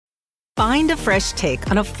Find a fresh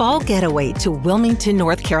take on a fall getaway to Wilmington,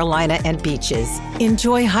 North Carolina and beaches.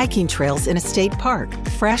 Enjoy hiking trails in a state park,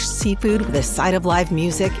 fresh seafood with a side of live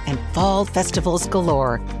music, and fall festivals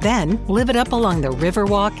galore. Then live it up along the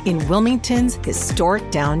Riverwalk in Wilmington's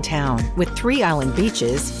historic downtown. With 3 island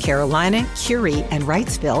beaches, Carolina, Curie, and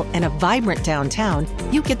Wrightsville, and a vibrant downtown,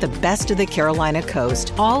 you get the best of the Carolina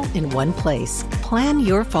coast all in one place. Plan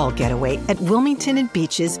your fall getaway at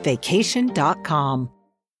WilmingtonandBeachesVacation.com.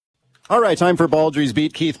 All right, time for Baldrey's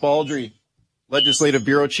Beat. Keith Baldrey, Legislative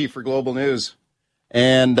Bureau Chief for Global News.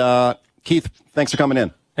 And Keith, thanks for coming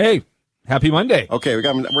in. Hey, happy Monday. Okay,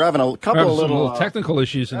 we're having a couple of little technical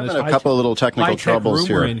issues in this. A couple of little technical troubles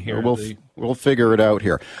here. We'll figure it out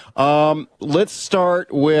here. Let's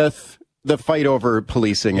start with the fight over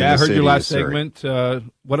policing in the city. I heard your last segment.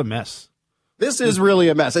 What a mess. This is really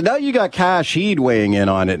a mess. And now you got Cash Heed weighing in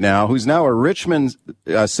on it now, who's now a Richmond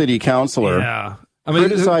city councilor. Yeah.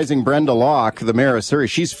 Criticizing Brenda Locke, the mayor of Surrey.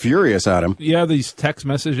 She's furious at him. Yeah, these text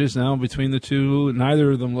messages now between the two,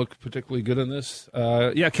 neither of them look particularly good in this.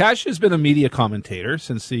 Cash has been a media commentator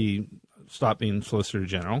since he stopped being Solicitor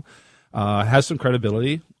General. Has some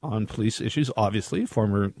credibility on police issues, obviously,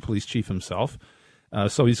 former police chief himself.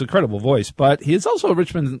 So he's a credible voice, but he is also a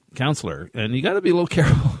Richmond councillor, and you got to be a little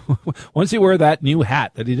careful. Once you wear that new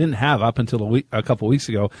hat that he didn't have up until a couple of weeks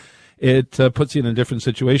ago, it puts you in a different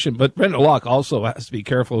situation. But Brenda Locke also has to be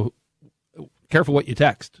careful what you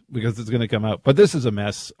text, because it's going to come out. But this is a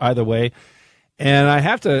mess either way. And I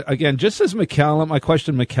have to, again, just as McCallum, I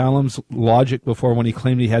questioned McCallum's logic before when he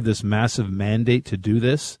claimed he had this massive mandate to do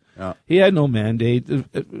this. Yeah. He had no mandate,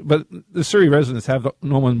 but the Surrey residents have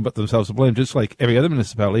no one but themselves to blame, just like every other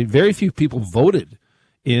municipality. Very few people voted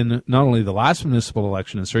in not only the last municipal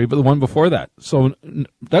election in Surrey, but the one before that. So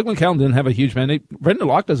Doug McCallum didn't have a huge mandate. Brenda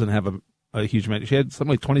Locke doesn't have a huge mandate. She had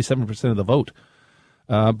something like 27% of the vote.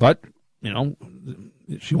 But,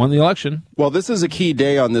 she won the election. Well, this is a key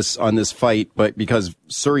day on this fight, but because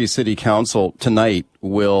Surrey City Council tonight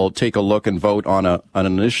will take a look and vote on an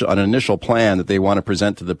initial plan that they want to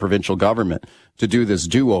present to the provincial government to do this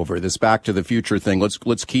do-over, this Back to the Future thing.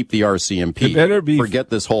 Let's keep the RCMP. It better be, forget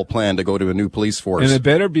this whole plan to go to a new police force. And it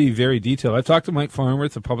better be very detailed. I talked to Mike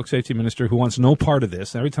Farnworth, the public safety minister, who wants no part of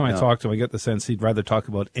this. Every time I talk to him, I get the sense he'd rather talk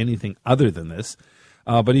about anything other than this.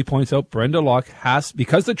 But he points out Brenda Locke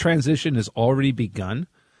because the transition has already begun,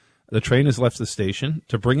 the train has left the station,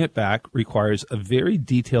 to bring it back requires a very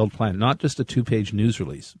detailed plan, not just a 2-page news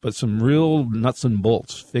release, but some real nuts and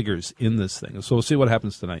bolts figures in this thing. So we'll see what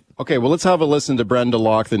happens tonight. Okay, well, let's have a listen to Brenda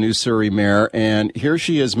Locke, the new Surrey mayor, and here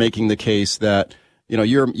she is making the case that,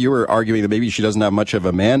 you were arguing that maybe she doesn't have much of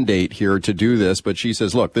a mandate here to do this, but she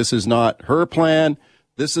says, look, this is not her plan.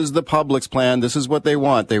 This is the public's plan. This is what they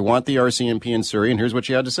want. They want the RCMP in Surrey, and here's what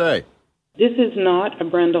she had to say. This is not a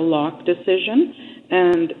Brenda Locke decision,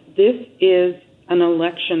 and this is an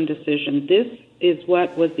election decision. This is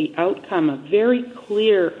what was the outcome, a very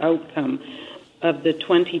clear outcome of the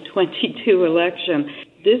 2022 election.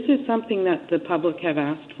 This is something that the public have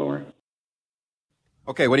asked for.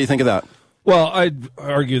 Okay, what do you think of that? Well, I'd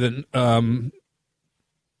argue that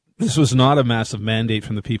this was not a massive mandate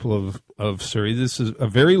from the people of Surrey. This is a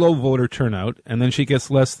very low voter turnout, and then she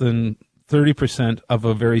gets less than 30% of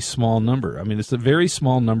a very small number. I mean, it's a very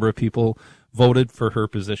small number of people voted for her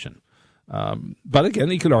position. But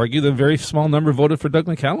again, you could argue that a very small number voted for Doug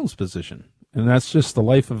McCallum's position. And that's just the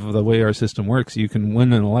life of the way our system works. You can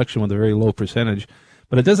win an election with a very low percentage,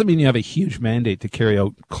 but it doesn't mean you have a huge mandate to carry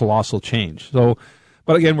out colossal change. So,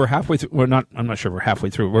 but again, we're halfway through. I'm not sure we're halfway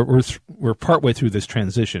through. We're partway through this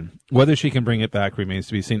transition. Whether she can bring it back remains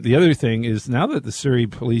to be seen. The other thing is, now that the Surrey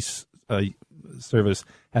Police Service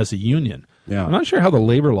has a union, I'm not sure how the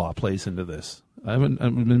labor law plays into this. I've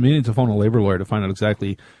been meaning to phone a labor lawyer to find out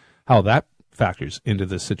exactly how that factors into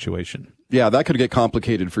this situation. Yeah, that could get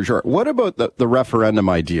complicated for sure. What about the referendum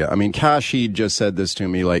idea? I mean, Kashi just said this to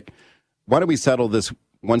me, like, why don't we settle this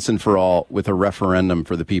once and for all with a referendum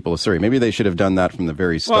for the people of Surrey? Maybe they should have done that from the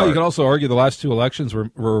very start. Well, you could also argue the last two elections were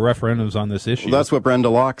referendums on this issue. Well, that's what Brenda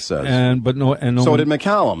Locke says. So did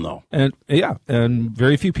McCallum, though. And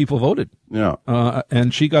very few people voted. Yeah.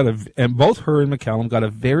 And both her and McCallum got a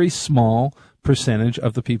very small percentage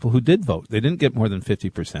of the people who did vote. They didn't get more than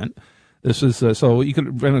 50%. This is so you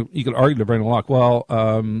could argue to Brenda Locke, well,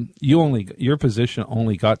 your position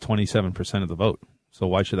only got 27% of the vote. So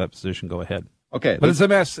why should that position go ahead? Okay. But it's a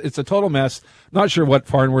mess. It's a total mess. Not sure what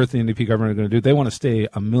Farnworth and the NDP government are going to do. They want to stay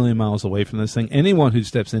a million miles away from this thing. Anyone who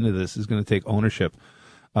steps into this is going to take ownership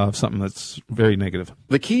of something that's very negative.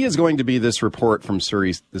 The key is going to be this report from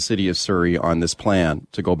Surrey, the city of Surrey, on this plan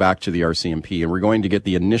to go back to the RCMP, and we're going to get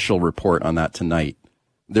the initial report on that tonight.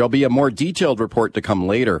 There'll be a more detailed report to come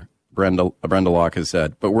later, Brenda Locke has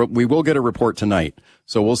said, but we will get a report tonight.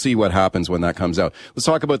 So we'll see what happens when that comes out. Let's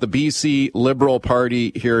talk about the BC Liberal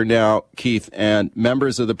Party here now, Keith, and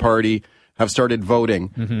members of the party have started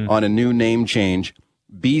voting on a new name change.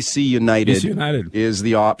 BC United is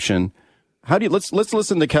the option. Let's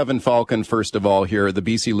listen to Kevin Falcon first of all here, the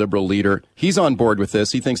BC Liberal leader. He's on board with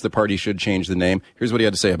this. He thinks the party should change the name. Here's what he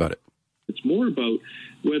had to say about it. It's more about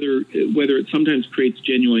whether it sometimes creates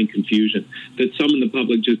genuine confusion, that some in the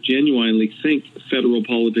public just genuinely think federal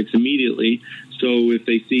politics immediately. So if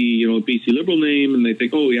they see, a BC Liberal name and they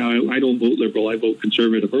think, oh, yeah, I don't vote Liberal, I vote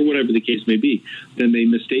Conservative, or whatever the case may be, then they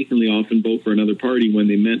mistakenly often vote for another party when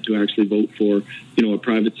they meant to actually vote for, a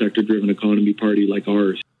private sector-driven economy party like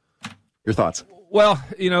ours. Your thoughts? Well,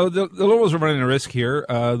 the Liberals are running a risk here.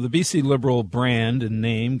 The BC Liberal brand and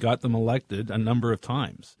name got them elected a number of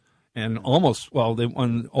times. And they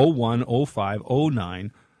won 01, 05,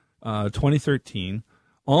 09, 2013,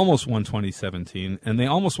 almost won 2017, and they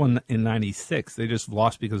almost won in 96. They just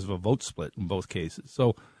lost because of a vote split in both cases.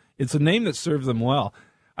 So it's a name that served them well.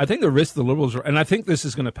 I think the risk the Liberals are, and I think this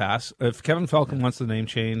is going to pass. If Kevin Falcon wants the name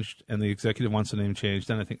changed and the executive wants the name changed,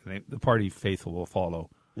 then I think the party faithful will follow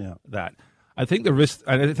that. I think the risk,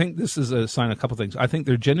 I think this is a sign of a couple things. I think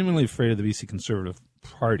they're genuinely afraid of the BC Conservative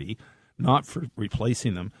Party, not for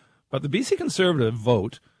replacing them. But the BC Conservative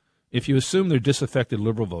vote, if you assume they're disaffected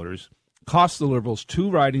Liberal voters, cost the Liberals 2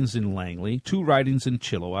 ridings in Langley, 2 ridings in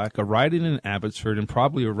Chilliwack, a riding in Abbotsford, and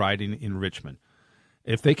probably a riding in Richmond.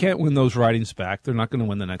 If they can't win those ridings back, they're not going to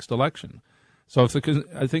win the next election. So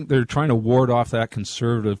I think they're trying to ward off that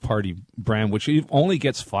Conservative Party brand, which only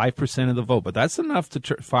gets 5% of the vote. But that's enough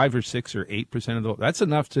to 5 or 6 or 8% of the vote. That's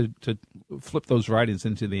enough to flip those ridings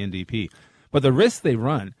into the NDP. But the risk they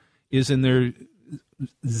run is in their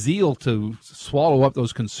zeal to swallow up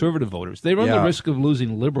those Conservative voters. They run the risk of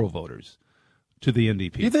losing Liberal voters to the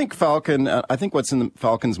NDP. Do you think Falcon, I think what's in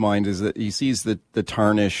Falcon's mind is that he sees the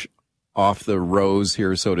tarnish off the rose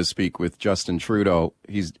here, so to speak, with Justin Trudeau.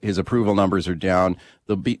 His approval numbers are down.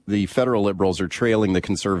 The federal Liberals are trailing the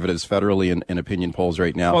Conservatives federally in opinion polls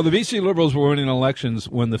right now. Well, the BC Liberals were winning elections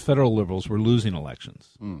when the federal Liberals were losing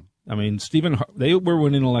elections. I mean, they were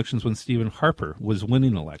winning elections when Stephen Harper was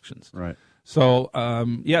winning elections. Right. So,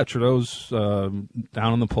 Trudeau's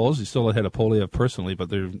down in the polls. He's still ahead of Poilievre personally, but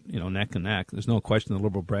they're neck and neck. There's no question the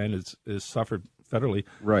Liberal brand is suffered federally.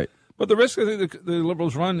 Right. But the risk I think the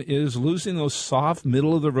Liberals run is losing those soft,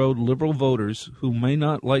 middle-of-the-road Liberal voters who may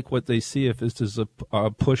not like what they see if this is a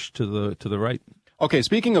push to the right. Okay,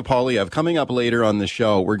 speaking of Poilievre, coming up later on the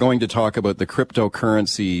show, we're going to talk about the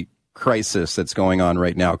cryptocurrency crisis that's going on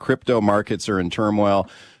right now. Crypto markets are in turmoil.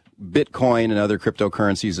 Bitcoin and other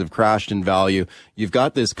cryptocurrencies have crashed in value. You've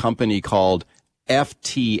got this company called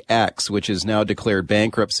FTX, which is now declared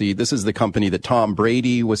bankruptcy. This is the company that Tom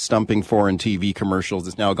Brady was stumping for in TV commercials.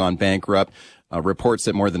 It's now gone bankrupt. Reports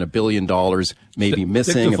that more than $1 billion may be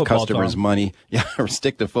missing of customers' money. Yeah, or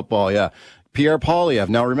stick to football, yeah. Pierre Poilievre.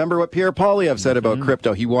 Now, remember what Pierre Poilievre said about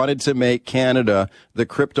crypto. He wanted to make Canada the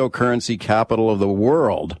cryptocurrency capital of the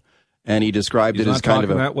world. And he described it as kind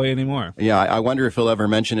of that way anymore. Yeah, I wonder if he'll ever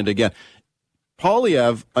mention it again.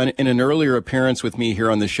 Poilievre, in an earlier appearance with me here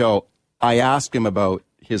on the show, I asked him about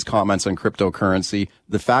his comments on cryptocurrency,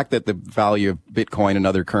 the fact that the value of Bitcoin and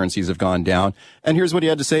other currencies have gone down. And here's what he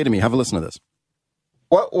had to say to me. Have a listen to this.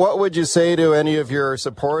 What would you say to any of your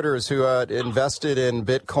supporters who invested in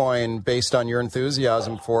Bitcoin based on your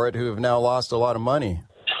enthusiasm for it, who have now lost a lot of money?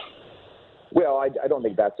 Well, I don't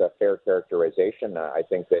think that's a fair characterization. I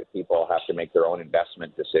think that people have to make their own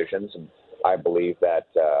investment decisions, and I believe that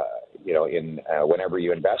whenever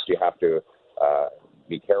you invest, you have to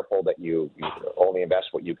be careful that you only invest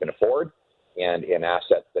what you can afford and in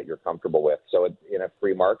assets that you're comfortable with. So in a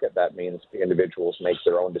free market, that means individuals make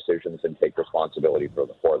their own decisions and take responsibility for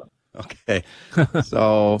them. Okay,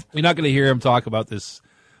 so we're not going to hear him talk about this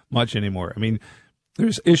much anymore. I mean,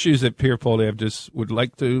 there's issues that Pierre Poilievre just would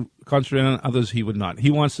like to concentrate on, others he would not. He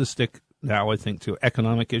wants to stick now, I think, to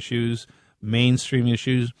economic issues, mainstream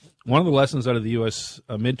issues. One of the lessons out of the U.S.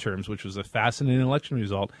 Midterms, which was a fascinating election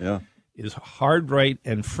result, is hard right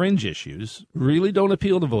and fringe issues really don't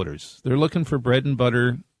appeal to voters. They're looking for bread and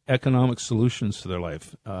butter economic solutions to their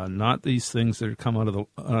life, not these things that come out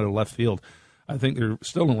of left field. I think they're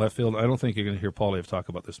still in left field. I don't think you're going to hear Poilievre talk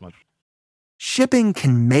about this much. Shipping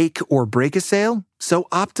can make or break a sale, so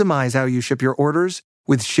optimize how you ship your orders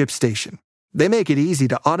with ShipStation. They make it easy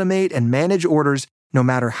to automate and manage orders no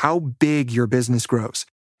matter how big your business grows.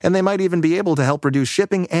 And they might even be able to help reduce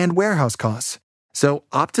shipping and warehouse costs. So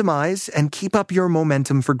optimize and keep up your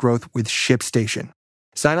momentum for growth with ShipStation.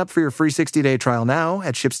 Sign up for your free 60-day trial now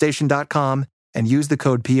at ShipStation.com and use the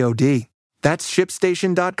code POD. That's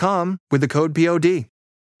ShipStation.com with the code POD.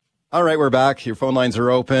 All right, we're back. Your phone lines are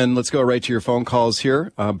open. Let's go right to your phone calls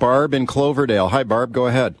here. Barb in Cloverdale. Hi, Barb. Go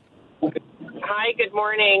ahead. Hi, good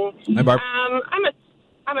morning. Hi, Barb.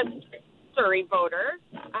 I'm a Surrey voter.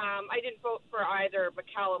 I didn't vote for either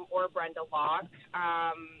McCallum or Brenda Locke.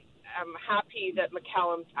 I'm happy that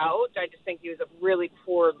McCallum's out. I just think he was a really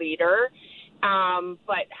poor leader.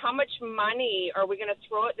 But how much money are we going to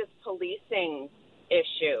throw at this policing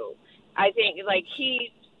issue? I think,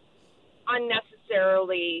 he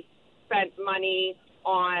unnecessarily spent money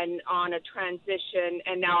on a transition,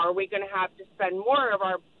 and now are we going to have to spend more of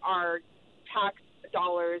our tax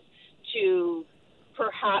dollars to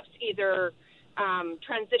perhaps either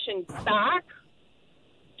transition back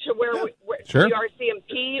to where Sure. the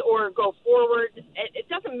RCMP or go forward? It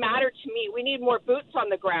doesn't matter to me. We need more boots on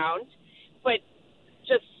the ground, but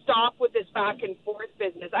just stop with this back and forth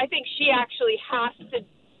business. I think she actually has to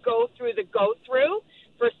go through the go-through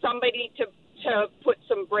for somebody to put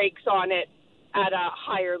some brakes on it at a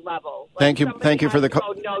higher level. Thank you for the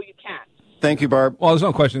call. No, you can't. Thank you, Barb. Well, there's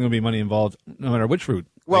no question there's going to be money involved, no matter which route.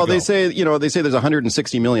 Well, they say there's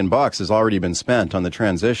 $160 million has already been spent on the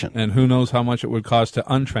transition. And who knows how much it would cost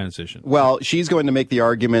to untransition. Well, she's going to make the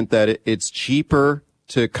argument that it's cheaper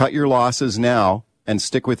to cut your losses now and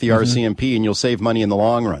stick with the RCMP, and you'll save money in the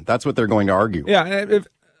long run. That's what they're going to argue. Yeah,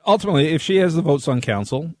 ultimately, if she has the votes on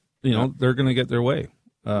council, they're going to get their way.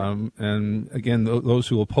 And again, those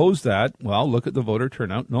who oppose that, well, look at the voter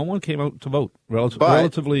turnout. No one came out to vote.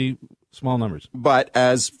 Relatively small numbers. But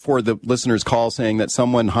as for the listener's call saying that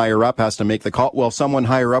someone higher up has to make the call, well, someone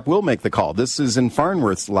higher up will make the call. This is in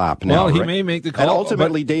Farnworth's lap now. Well, he may make the call. And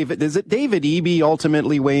ultimately, David Eby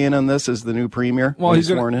ultimately weigh in on this as the new premier? Well,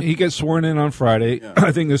 he gets sworn in on Friday. Yeah.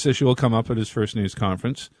 I think this issue will come up at his first news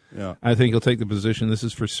conference. Yeah. I think he'll take the position this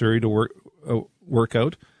is for Surrey to work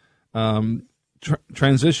out.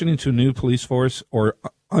 Transitioning to a new police force or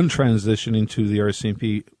untransitioning to the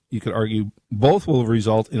RCMP, you could argue both will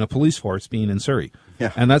result in a police force being in Surrey.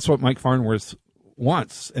 Yeah. And that's what Mike Farnworth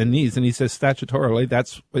wants and needs. And he says statutorily,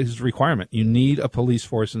 that's his requirement. You need a police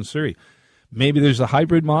force in Surrey. Maybe there's a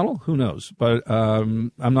hybrid model. Who knows? But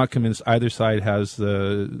I'm not convinced either side has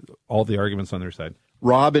all the arguments on their side.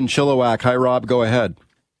 Rob in Chilliwack. Hi, Rob. Go ahead.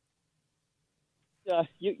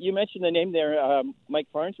 You mentioned the name there, Mike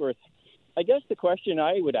Farnsworth. I guess the question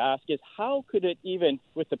I would ask is how could it even,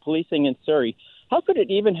 with the policing in Surrey, how could it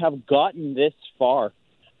even have gotten this far?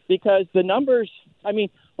 Because the numbers,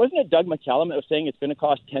 wasn't it Doug McCallum that was saying it's going to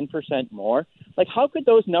cost 10% more? How could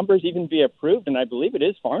those numbers even be approved? And I believe it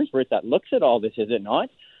is Farnsworth that looks at all this, is it not?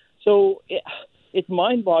 So it's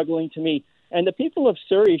mind-boggling to me. And the people of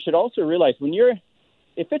Surrey should also realize if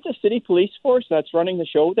it's a city police force that's running the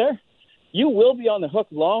show there, you will be on the hook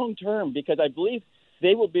long-term because I believe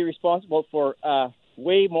they will be responsible for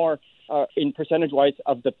way more in percentage-wise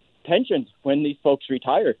of the pensions when these folks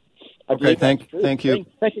retire. Okay, thank you.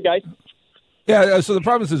 Thank you, guys. Yeah, so the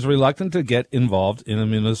province is reluctant to get involved in a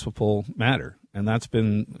municipal matter, and that's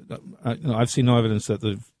been, I've seen no evidence that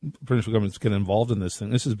the provincial government's get involved in this thing.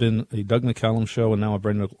 This has been a Doug McCallum show and now a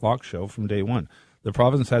Brenda Locke show from day one. The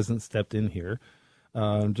province hasn't stepped in here.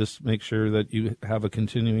 Just make sure that you have a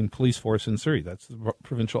continuing police force in Surrey. That's the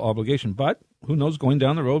provincial obligation. But who knows, going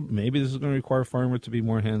down the road, maybe this is going to require Farnworth to be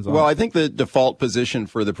more hands-on. Well, I think the default position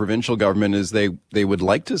for the provincial government is they would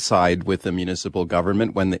like to side with the municipal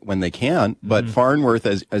government when they can. But Farnworth,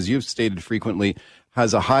 as you've stated frequently,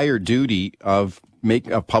 has a higher duty of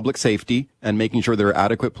public safety and making sure there are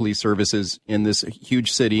adequate police services in this huge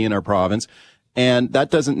city in our province. And that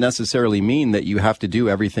doesn't necessarily mean that you have to do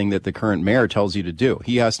everything that the current mayor tells you to do.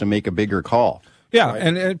 He has to make a bigger call. Yeah, right?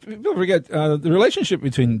 and people forget the relationship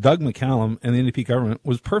between Doug McCallum and the NDP government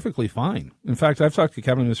was perfectly fine. In fact, I've talked to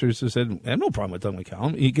cabinet ministers who said, I have no problem with Doug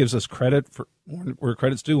McCallum. He gives us credit for where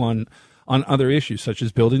credit's due on other issues, such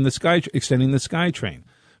as extending the SkyTrain,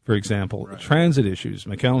 for example, right. Transit issues.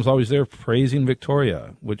 McCallum's always there praising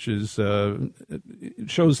Victoria, which is it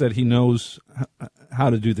shows that he knows how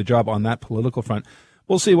to do the job on that political front.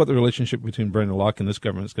 We'll see what the relationship between Brenda Locke and this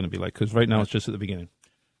government is going to be like, because right now it's just at the beginning.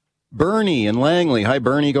 Bernie in Langley. Hi,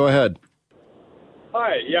 Bernie. Go ahead.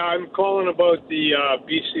 Hi. Yeah, I'm calling about the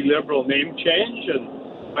BC Liberal name change,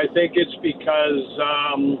 and I think it's because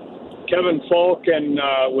Kevin Falcon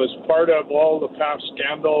was part of all the past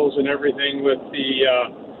scandals and everything with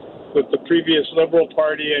the previous Liberal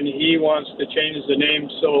Party, and he wants to change the name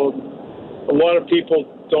so a lot of people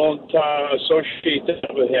don't associate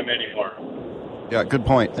that with him anymore. Yeah, good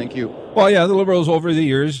point. Thank you. Well, yeah, the Liberals over the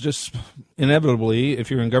years just inevitably, if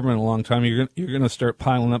you're in government a long time, you're going to start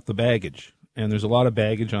piling up the baggage. And there's a lot of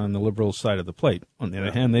baggage on the Liberals' side of the plate. On the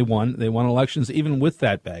other hand, they won elections even with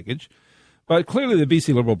that baggage. But clearly the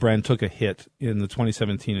BC Liberal brand took a hit in the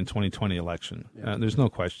 2017 and 2020 election. There's no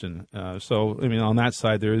question. So, I mean, on that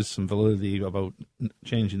side, there is some validity about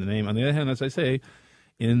changing the name. On the other hand, as I say,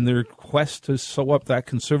 in their quest to sew up that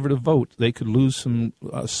Conservative vote, they could lose some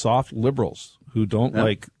soft Liberals who don't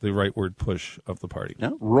like the rightward push of the party.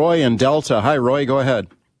 Yeah. Roy in Delta. Hi, Roy. Go ahead.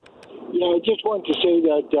 Yeah, I just want to say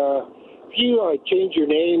that if you change your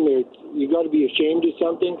name, you got to be ashamed of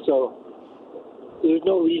something. So there's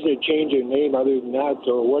no reason to change your name other than that.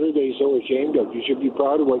 So what are they so ashamed of? You should be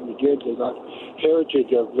proud of what you did. They got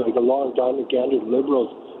heritage of like a long time candidate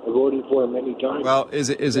Liberals. I voted for him many times. Well, is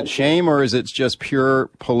it shame or is it just pure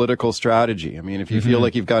political strategy? I mean, if you feel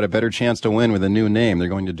like you've got a better chance to win with a new name, they're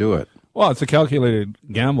going to do it. Well, it's a calculated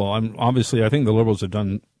gamble. Obviously, I think the Liberals have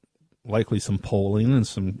done likely some polling and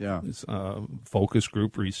some focus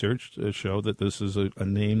group research to show that this is a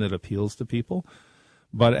name that appeals to people.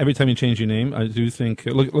 But every time you change your name, I do think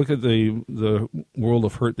look at the world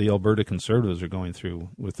of hurt the Alberta Conservatives are going through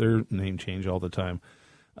with their name change all the time.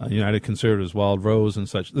 United Conservatives, Wild Rose, and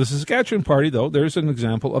such. The Saskatchewan Party, though, there's an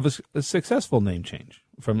example of a successful name change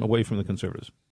away from the Conservatives.